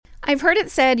I've heard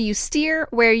it said you steer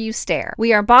where you stare.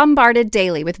 We are bombarded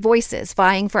daily with voices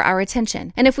vying for our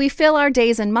attention. And if we fill our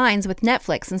days and minds with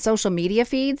Netflix and social media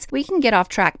feeds, we can get off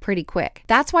track pretty quick.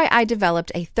 That's why I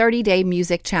developed a 30-day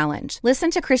music challenge.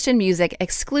 Listen to Christian music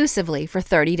exclusively for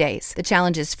 30 days. The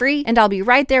challenge is free, and I'll be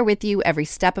right there with you every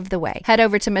step of the way. Head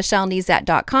over to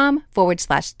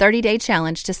michellenezat.com/30-day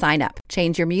challenge to sign up.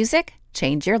 Change your music,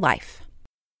 change your life.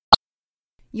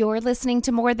 You're listening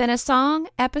to More Than a Song,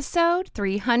 episode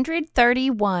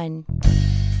 331.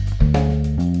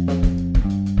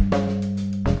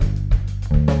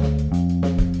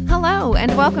 Hello,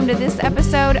 and welcome to this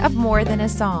episode of More Than a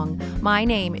Song. My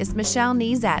name is Michelle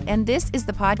Nezat, and this is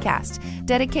the podcast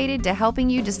dedicated to helping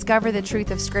you discover the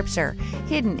truth of Scripture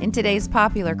hidden in today's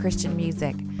popular Christian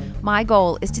music. My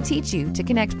goal is to teach you to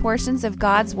connect portions of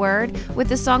God's Word with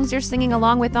the songs you're singing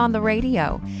along with on the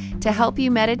radio, to help you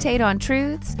meditate on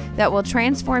truths that will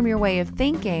transform your way of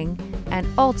thinking and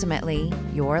ultimately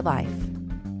your life.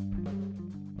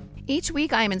 Each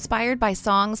week, I am inspired by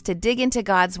songs to dig into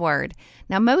God's Word.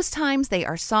 Now, most times they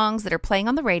are songs that are playing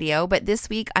on the radio, but this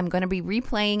week I'm going to be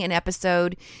replaying an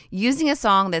episode using a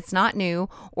song that's not new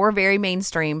or very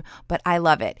mainstream, but I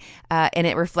love it, and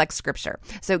it reflects Scripture.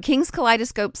 So King's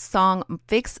Kaleidoscope's song,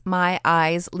 Fix My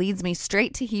Eyes, leads me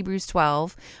straight to Hebrews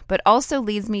 12, but also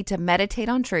leads me to meditate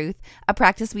on truth, a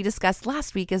practice we discussed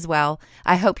last week as well.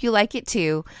 I hope you like it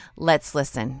too. Let's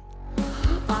listen.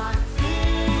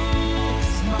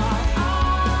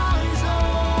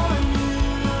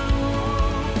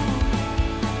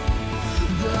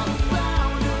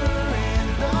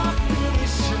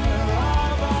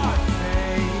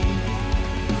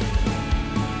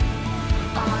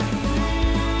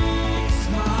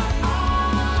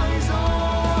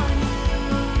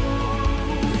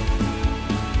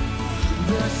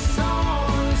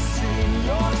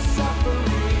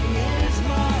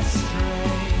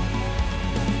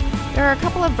 There are a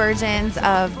couple of versions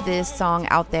of this song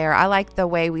out there. I like the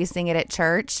way we sing it at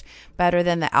church better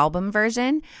than the album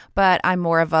version, but I'm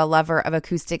more of a lover of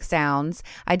acoustic sounds.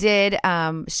 I did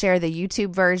share the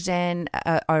YouTube version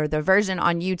or the version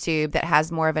on YouTube that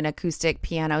has more of an acoustic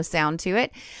piano sound to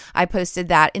it. I posted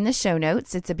that in the show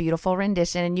notes. It's a beautiful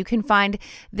rendition, and you can find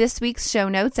this week's show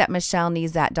notes at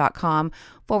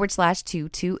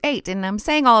michellenezat.com/228. And I'm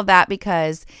saying all of that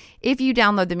because if you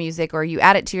download the music or you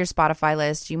add it to your Spotify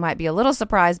list, you might be a little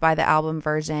surprised by the album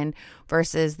version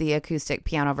versus the acoustic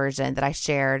piano version that I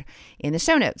shared in the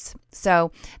show notes.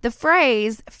 So the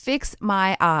phrase "fix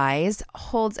my eyes"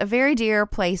 holds a very dear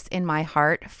place in my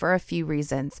heart for a few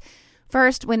reasons.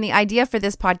 First, when the idea for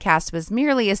this podcast was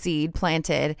merely a seed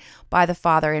planted by the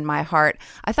Father in my heart,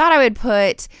 I thought I would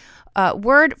put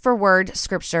word for word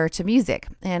Scripture to music.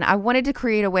 And I wanted to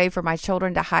create a way for my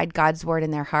children to hide God's Word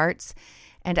in their hearts.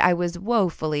 And I was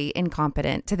woefully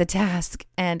incompetent to the task.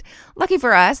 And lucky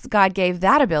for us, God gave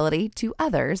that ability to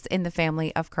others in the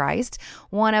family of Christ.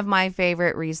 One of my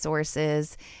favorite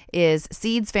resources is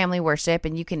Seeds Family Worship,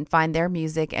 and you can find their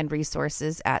music and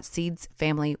resources at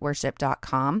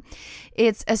seedsfamilyworship.com.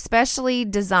 It's especially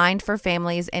designed for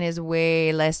families and is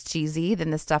way less cheesy than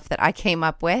the stuff that I came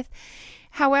up with.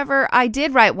 However, I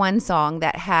did write one song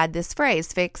that had this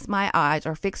phrase, "fix my eyes"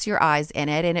 or "fix your eyes" in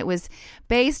it, and it was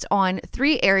based on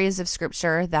 3 areas of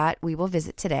Scripture that we will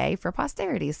visit today for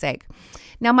posterity's sake.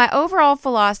 Now, my overall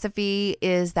philosophy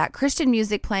is that Christian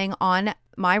music playing on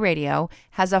my radio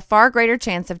has a far greater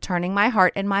chance of turning my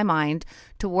heart and my mind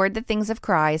toward the things of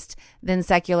Christ than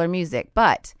secular music.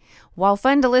 But while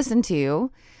fun to listen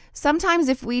to, sometimes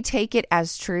if we take it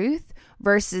as truth,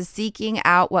 versus seeking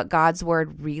out what God's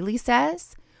Word really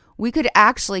says, we could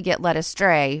actually get led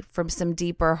astray from some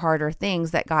deeper, harder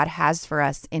things that God has for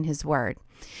us in His Word.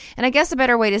 And I guess a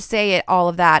better way to say it, all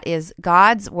of that, is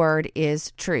God's Word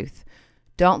is truth.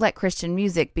 Don't let Christian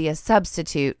music be a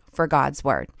substitute for God's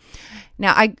Word.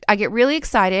 Now, I get really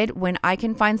excited when I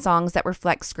can find songs that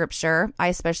reflect Scripture. I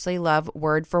especially love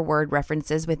word-for-word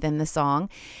references within the song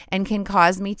and can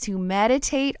cause me to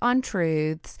meditate on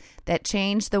truths that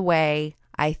change the way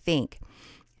I think.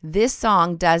 This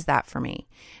song does that for me.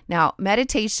 Now,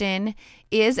 meditation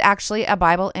is actually a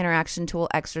Bible interaction tool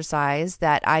exercise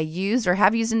that I use or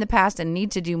have used in the past and need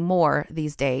to do more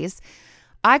these days.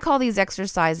 I call these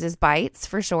exercises bites,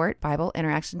 for short, Bible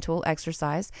Interaction Tool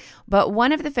Exercise. But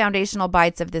one of the foundational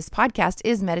bites of this podcast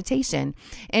is meditation.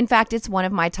 In fact, it's one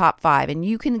of my top 5, and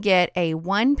you can get a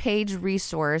 1-page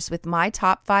resource with my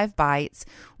top 5 bites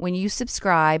when you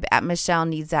subscribe at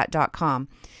michellenezat.com.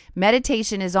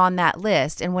 Meditation is on that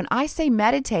list. And when I say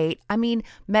meditate, I mean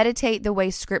meditate the way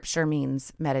Scripture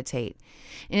means meditate.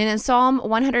 And in Psalm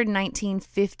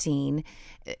 119:15,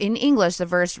 in English, the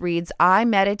verse reads, I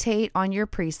meditate on your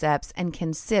precepts and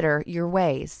consider your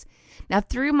ways. Now,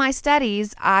 through my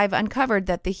studies, I've uncovered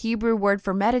that the Hebrew word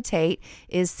for meditate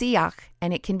is siach,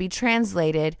 and it can be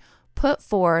translated put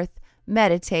forth,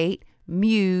 meditate,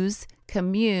 muse,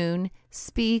 commune,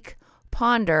 speak,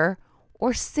 ponder,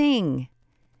 or sing.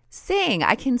 Sing.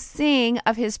 I can sing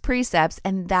of his precepts,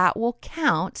 and that will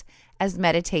count as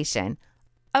meditation.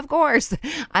 Of course,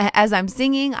 as I'm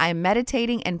singing, I'm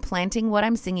meditating and planting what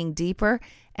I'm singing deeper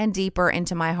and deeper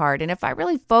into my heart. And if I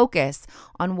really focus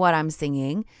on what I'm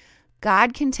singing,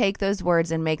 God can take those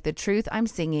words and make the truth I'm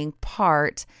singing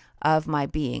part of my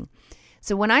being.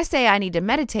 So when I say I need to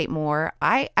meditate more,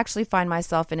 I actually find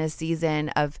myself in a season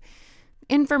of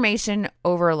information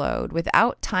overload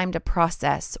without time to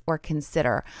process or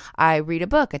consider. I read a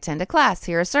book, attend a class,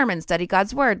 hear a sermon, study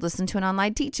God's word, listen to an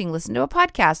online teaching, listen to a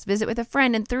podcast, visit with a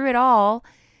friend, and through it all,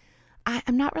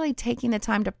 I'm not really taking the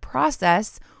time to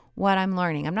process what I'm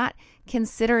learning. I'm not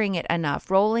considering it enough,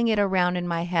 rolling it around in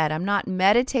my head. I'm not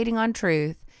meditating on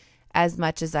truth as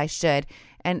much as I should.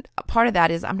 And part of that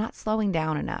is I'm not slowing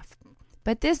down enough.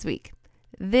 But this week,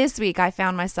 I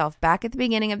found myself back at the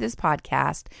beginning of this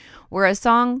podcast where a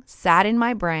song sat in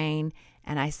my brain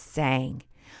and I sang.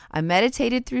 I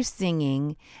meditated through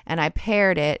singing and I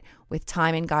paired it with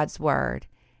time in God's word.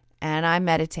 And I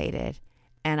meditated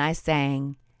and I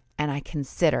sang and I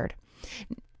considered.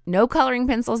 No coloring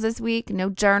pencils this week, no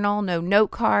journal, no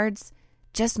note cards,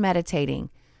 just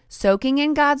meditating, soaking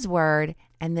in God's word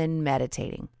and then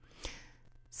meditating.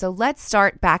 So let's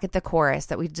start back at the chorus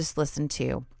that we just listened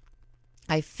to.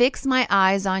 I fix my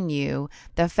eyes on you,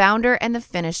 the founder and the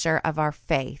finisher of our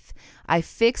faith. I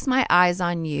fix my eyes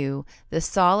on you. The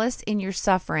solace in your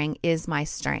suffering is my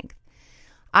strength.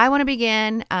 I want to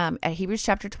begin at Hebrews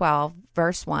chapter 12,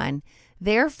 verse 1.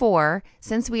 Therefore,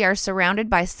 since we are surrounded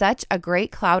by such a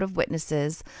great cloud of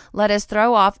witnesses, let us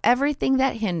throw off everything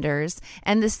that hinders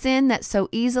and the sin that so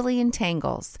easily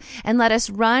entangles, and let us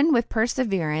run with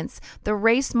perseverance the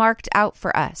race marked out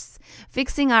for us,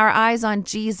 fixing our eyes on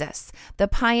Jesus, the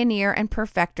pioneer and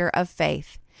perfecter of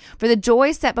faith. For the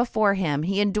joy set before him,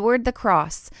 he endured the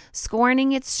cross,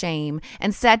 scorning its shame,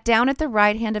 and sat down at the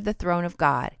right hand of the throne of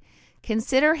God.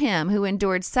 Consider him who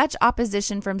endured such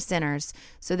opposition from sinners,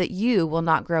 so that you will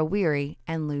not grow weary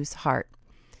and lose heart.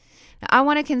 Now, I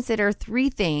want to consider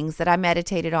 3 things that I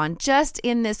meditated on just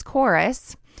in this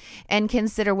chorus and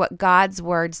consider what God's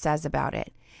word says about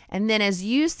it. And then as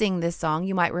you sing this song,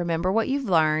 you might remember what you've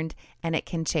learned and it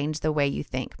can change the way you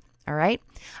think. All right?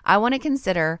 I want to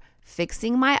consider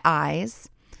fixing my eyes.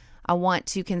 I want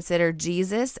to consider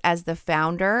Jesus as the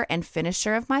founder and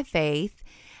finisher of my faith.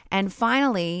 And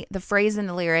finally, the phrase in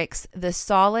the lyrics, the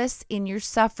solace in your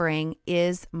suffering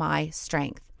is my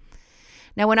strength.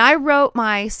 Now, when I wrote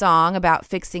my song about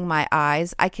fixing my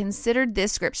eyes, I considered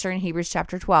this scripture in Hebrews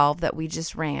chapter 12 that we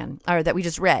just read.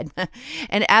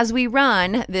 And as we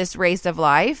run this race of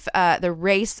life, the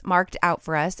race marked out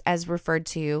for us as referred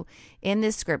to in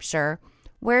this scripture,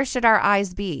 where should our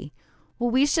eyes be?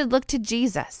 Well, we should look to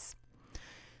Jesus.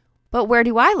 But where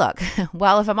do I look?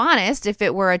 Well, if I'm honest, if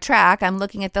it were a track, I'm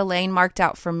looking at the lane marked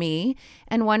out for me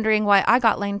and wondering why I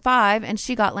got lane 5 and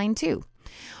she got lane 2.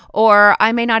 Or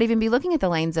I may not even be looking at the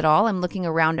lanes at all. I'm looking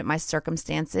around at my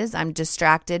circumstances. I'm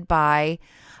distracted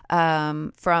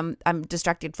I'm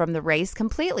distracted from the race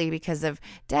completely because of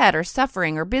debt or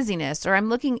suffering or busyness. Or I'm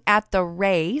looking at the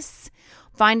race,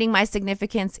 finding my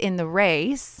significance in the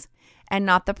race and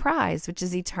not the prize, which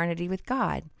is eternity with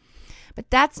God. But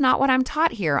that's not what I'm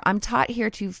taught here. I'm taught here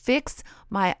to fix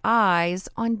my eyes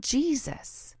on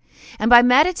Jesus. And by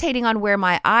meditating on where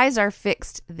my eyes are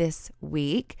fixed this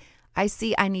week, I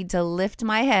see I need to lift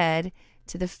my head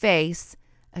to the face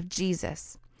of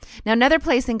Jesus. Now, another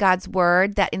place in God's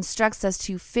word that instructs us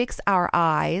to fix our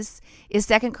eyes is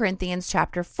 2 Corinthians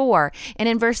chapter 4. And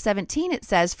in verse 17, it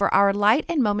says, "For our light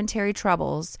and momentary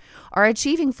troubles are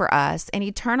achieving for us an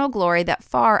eternal glory that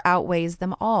far outweighs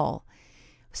them all.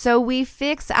 So we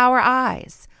fix our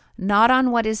eyes, not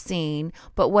on what is seen,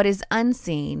 but what is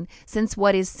unseen, since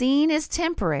what is seen is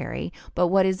temporary, but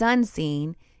what is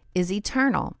unseen is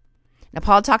eternal." Now,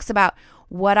 Paul talks about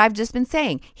what I've just been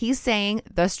saying. He's saying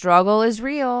the struggle is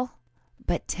real,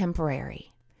 but temporary.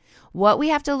 What we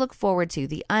have to look forward to,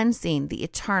 the unseen, the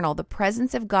eternal, the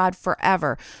presence of God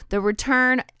forever, the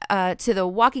return to the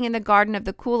walking in the garden of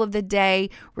the cool of the day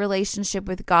relationship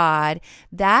with God,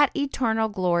 that eternal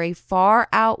glory far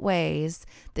outweighs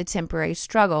the temporary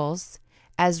struggles,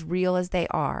 as real as they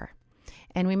are.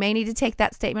 And we may need to take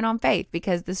that statement on faith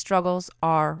because the struggles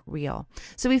are real.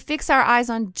 So we fix our eyes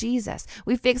on Jesus.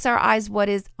 We fix our eyes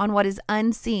on what is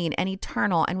unseen and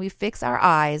eternal, and we fix our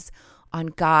eyes on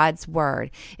God's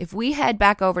word. If we head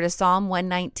back over to Psalm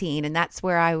 119, and that's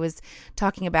where I was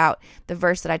talking about the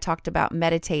verse that I talked about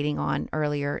meditating on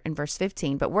earlier in verse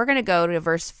 15, but we're going to go to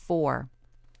verse 4.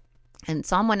 And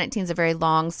Psalm 119 is a very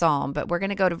long psalm, but we're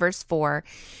going to go to verse 4.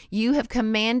 You have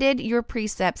commanded your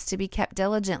precepts to be kept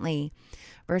diligently.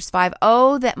 Verse 5,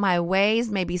 oh, that my ways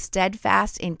may be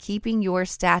steadfast in keeping your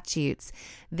statutes.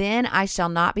 Then I shall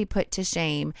not be put to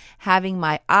shame, having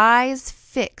my eyes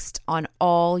fixed on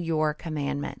all your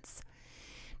commandments.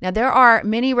 Now, there are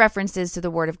many references to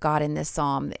the word of God in this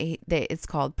psalm. It's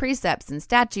called precepts and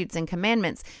statutes and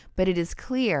commandments, but it is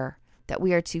clear that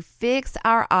we are to fix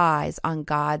our eyes on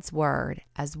God's word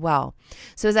as well.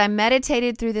 So as I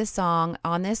meditated through this song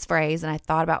on this phrase, and I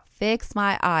thought about fix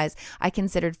my eyes, I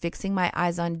considered fixing my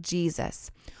eyes on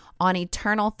Jesus, on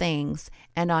eternal things,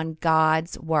 and on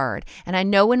God's word. And I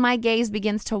know when my gaze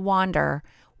begins to wander,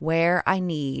 where I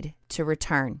need to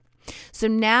return. So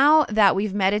now that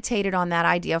we've meditated on that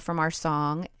idea from our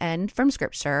song and from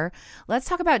scripture, let's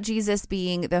talk about Jesus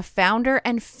being the founder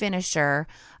and finisher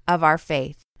of our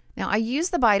faith. Now, I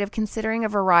use the bite of considering a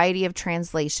variety of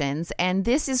translations, and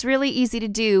this is really easy to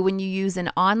do when you use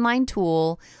an online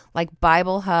tool like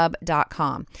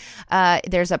BibleHub.com.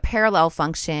 There's a parallel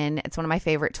function. It's one of my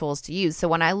favorite tools to use. So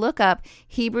when I look up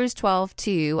Hebrews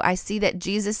 12:2, I see that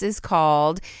Jesus is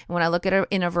called, and when I look at it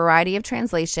in a variety of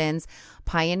translations,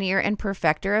 pioneer and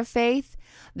perfecter of faith,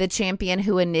 the champion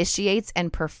who initiates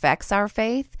and perfects our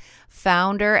faith,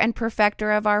 founder and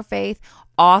perfecter of our faith,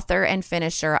 author and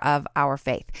finisher of our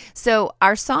faith. So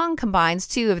our song combines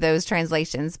two of those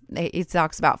translations. It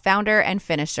talks about founder and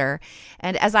finisher.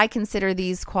 And as I consider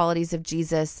these qualities of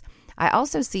Jesus, I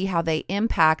also see how they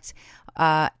impact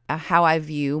how I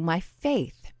view my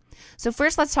faith. So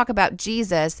first, let's talk about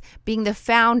Jesus being the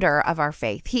founder of our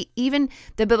faith. Even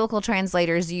the biblical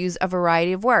translators use a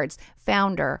variety of words: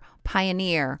 founder,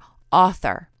 pioneer,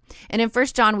 author. And in 1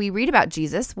 John, we read about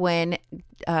Jesus when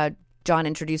John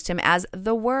introduced him as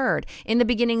the Word. In the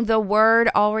beginning, the Word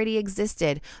already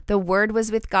existed. The Word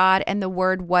was with God, and the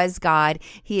Word was God.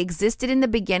 He existed in the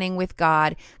beginning with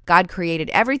God. God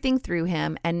created everything through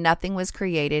him, and nothing was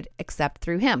created except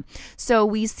through him. So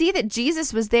we see that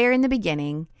Jesus was there in the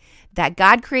beginning, that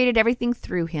God created everything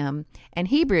through him, and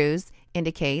Hebrews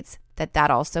indicates that that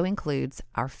also includes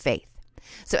our faith.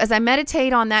 So as I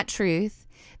meditate on that truth,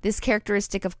 this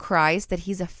characteristic of Christ, that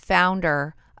he's a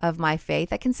founder of my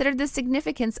faith, I considered the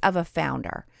significance of a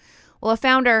founder. Well, a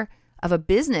founder of a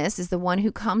business is the one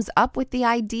who comes up with the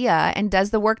idea and does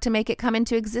the work to make it come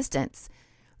into existence.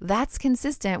 That's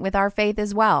consistent with our faith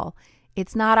as well.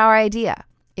 It's not our idea.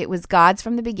 It was God's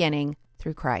from the beginning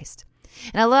through Christ.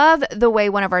 And I love the way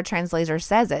one of our translators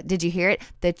says it. Did you hear it?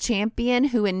 The champion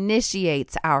who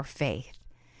initiates our faith.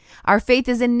 Our faith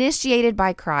is initiated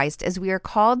by Christ as we are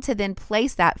called to then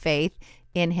place that faith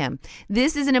in him.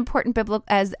 This is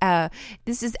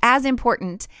this is as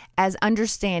important as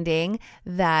understanding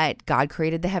that God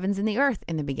created the heavens and the earth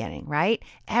in the beginning, right?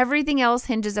 Everything else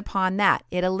hinges upon that.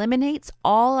 It eliminates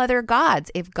all other gods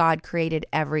if God created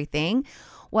everything.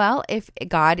 Well, if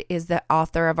God is the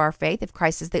author of our faith, if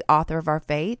Christ is the author of our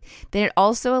faith, then it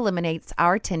also eliminates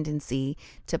our tendency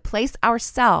to place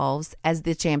ourselves as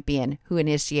the champion who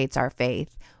initiates our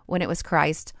faith when it was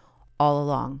Christ all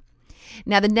along.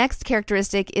 Now, the next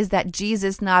characteristic is that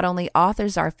Jesus not only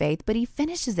authors our faith, but he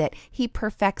finishes it. He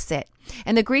perfects it.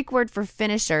 And the Greek word for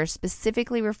finisher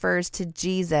specifically refers to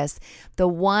Jesus, the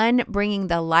one bringing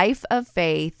the life of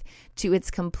faith to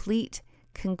its complete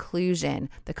conclusion,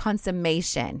 the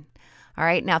consummation. All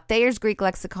right. Now, Thayer's Greek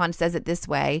lexicon says it this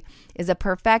way: is a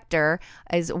perfecter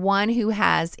is one who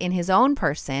has in his own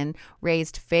person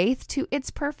raised faith to its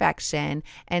perfection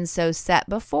and so set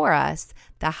before us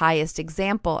the highest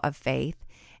example of faith.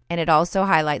 And it also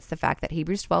highlights the fact that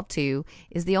Hebrews 12:2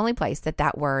 is the only place that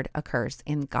that word occurs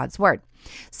in God's word.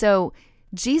 So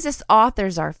Jesus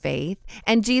authors our faith,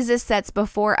 and Jesus sets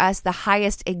before us the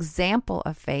highest example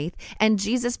of faith, and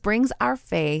Jesus brings our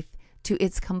faith to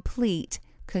its complete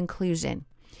conclusion.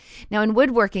 Now, in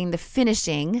woodworking, the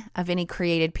finishing of any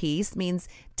created piece means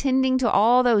tending to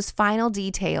all those final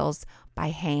details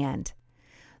by hand.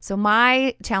 So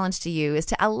my challenge to you is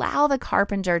to allow the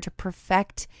carpenter to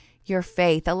perfect your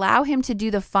faith. Allow him to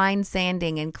do the fine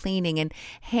sanding and cleaning and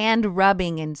hand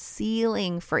rubbing and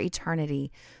sealing for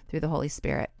eternity through the Holy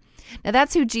Spirit. Now,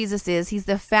 that's who Jesus is. He's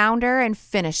the founder and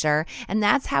finisher, and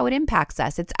that's how it impacts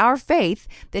us. It's our faith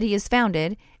that he has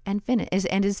founded and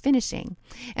is finishing.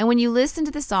 And when you listen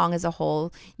to the song as a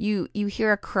whole, you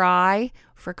hear a cry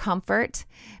for comfort,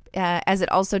 as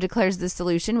it also declares the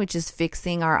solution, which is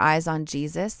fixing our eyes on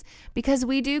Jesus, because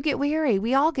we do get weary.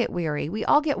 We all get weary. We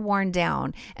all get worn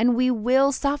down, and we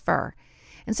will suffer.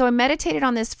 And so I meditated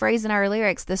on this phrase in our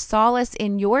lyrics: the solace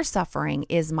in your suffering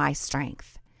is my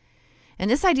strength. And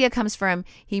this idea comes from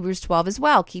Hebrews 12 as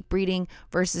well. Keep reading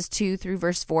verses 2 through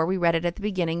verse 4. We read it at the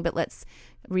beginning, but let's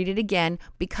read it again.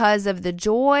 Because of the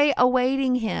joy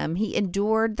awaiting him, he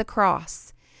endured the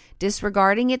cross,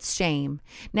 disregarding its shame.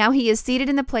 Now he is seated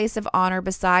in the place of honor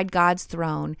beside God's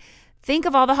throne. Think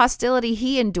of all the hostility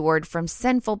he endured from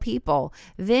sinful people.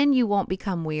 Then you won't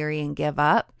become weary and give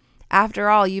up. After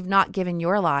all, you've not given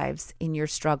your lives in your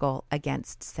struggle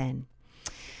against sin.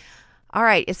 All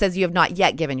right, it says you have not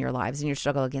yet given your lives in your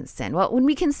struggle against sin. Well, when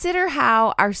we consider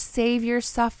how our Savior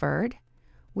suffered,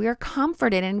 we are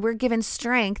comforted and we're given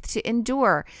strength to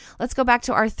endure. Let's go back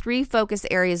to our 3 focus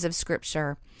areas of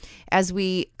Scripture as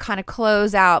we kind of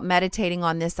close out meditating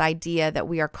on this idea that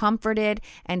we are comforted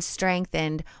and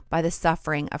strengthened by the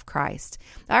suffering of Christ.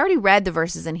 I already read the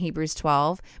verses in Hebrews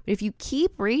 12, but if you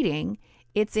keep reading,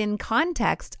 it's in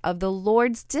context of the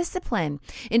Lord's discipline,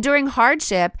 enduring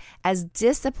hardship as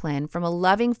discipline from a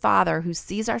loving Father who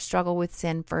sees our struggle with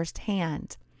sin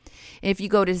firsthand. If you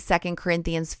go to 2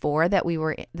 Corinthians 4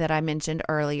 that I mentioned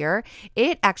earlier,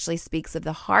 it actually speaks of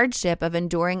the hardship of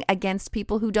enduring against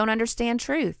people who don't understand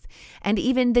truth, and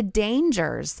even the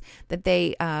dangers that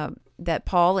that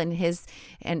Paul and his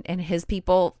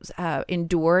people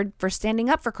endured for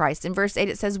standing up for Christ. In verse 8,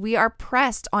 it says, "We are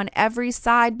pressed on every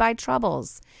side by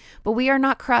troubles, but we are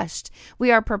not crushed.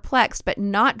 We are perplexed, but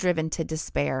not driven to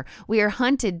despair. We are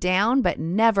hunted down, but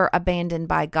never abandoned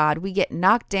by God. We get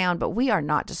knocked down, but we are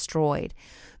not destroyed.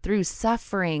 Through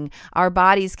suffering, our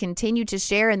bodies continue to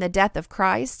share in the death of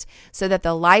Christ, so that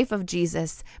the life of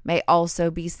Jesus may also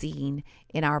be seen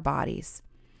in our bodies."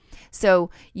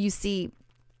 So you see,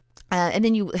 and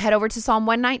then you head over to Psalm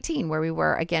 119, where we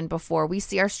were again before. We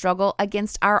see our struggle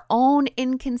against our own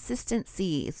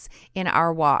inconsistencies in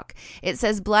our walk. It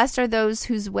says, "Blessed are those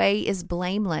whose way is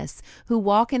blameless, who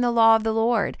walk in the law of the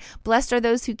Lord. Blessed are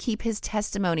those who keep his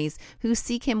testimonies, who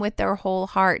seek him with their whole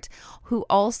heart, who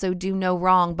also do no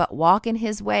wrong, but walk in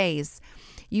his ways.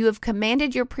 You have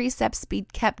commanded your precepts be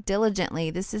kept diligently."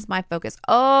 This is my focus.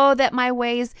 "Oh, that my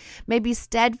ways may be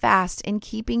steadfast in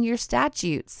keeping your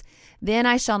statutes. Then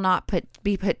I shall not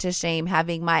be put to shame,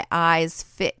 having my eyes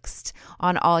fixed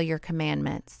on all your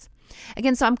commandments."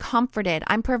 Again, so I'm comforted.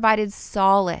 I'm provided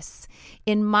solace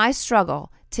in my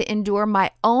struggle to endure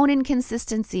my own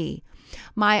inconsistency,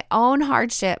 my own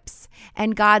hardships,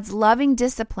 and God's loving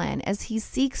discipline as he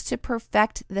seeks to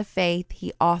perfect the faith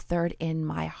he authored in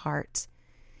my heart.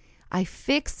 I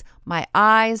fix my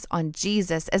eyes on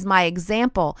Jesus as my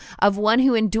example of one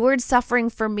who endured suffering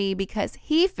for me, because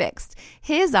he fixed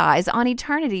his eyes on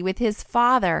eternity with his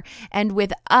Father and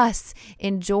with us,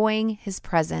 enjoying his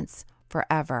presence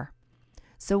forever.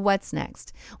 So what's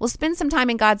next? We'll spend some time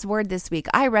in God's Word this week.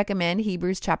 I recommend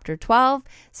Hebrews chapter 12,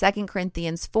 2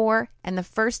 Corinthians 4, and the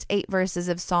first 8 verses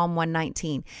of Psalm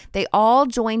 119. They all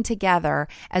join together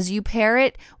as you pair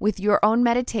it with your own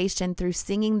meditation through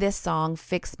singing this song,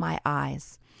 "Fix My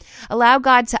Eyes." Allow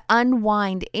God to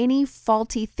unwind any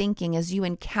faulty thinking as you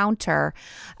encounter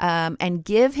and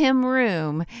give him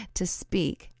room to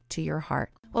speak to your heart.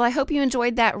 Well, I hope you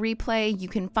enjoyed that replay. You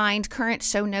can find current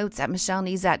show notes at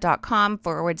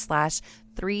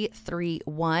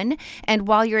michellenezat.com/331. And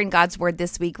while you're in God's Word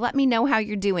this week, let me know how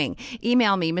you're doing.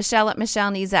 Email me,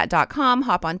 michelle@michellenezat.com.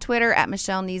 Hop on Twitter at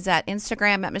Michelle Nezat,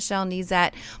 Instagram at Michelle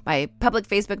Nezat. My public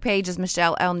Facebook page is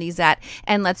Michelle L. Nezat.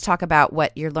 And let's talk about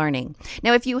what you're learning.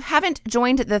 Now, if you haven't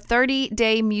joined the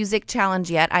 30-day music challenge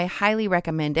yet, I highly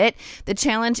recommend it. The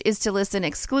challenge is to listen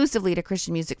exclusively to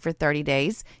Christian music for 30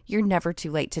 days. You're never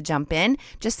too late to jump in.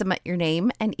 Just submit your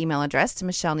name and email address to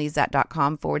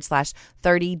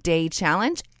michellenezat.com/30-day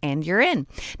challenge, and you're in.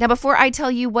 Now, before I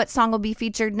tell you what song will be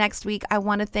featured next week, I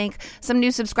want to thank some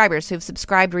new subscribers who've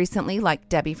subscribed recently, like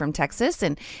Debbie from Texas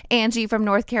and Angie from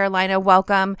North Carolina.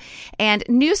 Welcome. And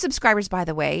new subscribers, by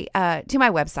the way, to my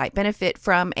website benefit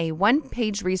from a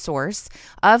one-page resource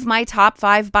of my top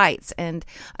 5 bites. And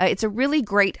it's a really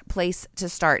great place to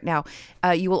start. Now,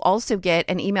 you will also get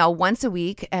an email once a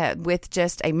week with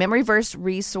just a memory verse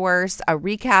resource, a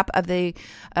recap of the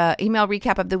email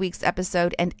recap of the week's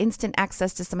episode, and instant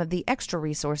access to some of the extra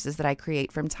resources that I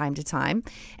create from time to time.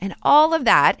 And all of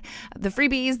that, the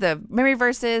freebies, the memory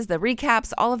verses, the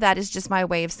recaps, all of that is just my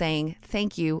way of saying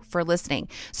thank you for listening.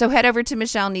 So head over to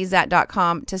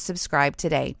michellenezat.com to subscribe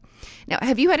today. Now,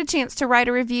 have you had a chance to write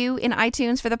a review in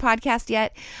iTunes for the podcast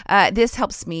yet? This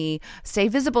helps me stay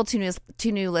visible to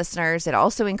new listeners. It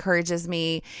also encourages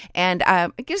me, and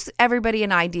it gives everybody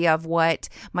an idea of what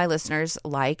my listeners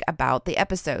like about the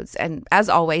episodes. And as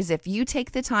always, if you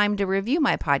take the time to review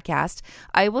my podcast,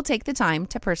 I will take the time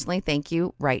to personally thank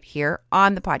you right here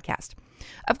on the podcast.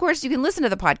 Of course, you can listen to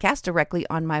the podcast directly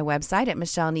on my website at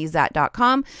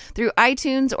michellenezat.com through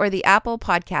iTunes or the Apple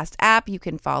Podcast app. You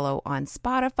can follow on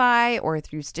Spotify or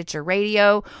through Stitcher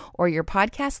Radio or your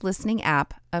podcast listening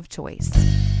app of choice.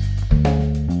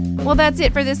 Well, that's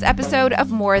it for this episode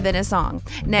of More Than a Song.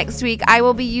 Next week, I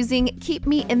will be using Keep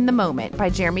Me in the Moment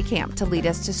by Jeremy Camp to lead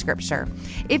us to scripture.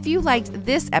 If you liked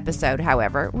this episode,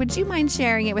 however, would you mind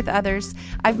sharing it with others?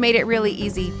 I've made it really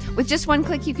easy. With just one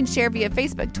click, you can share via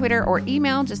Facebook, Twitter, or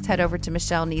email. Just head over to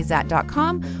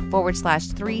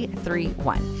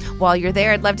michellenezat.com/331. While you're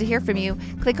there, I'd love to hear from you.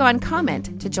 Click on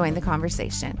comment to join the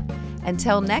conversation.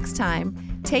 Until next time,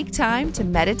 take time to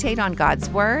meditate on God's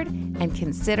word and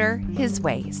consider his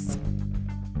ways.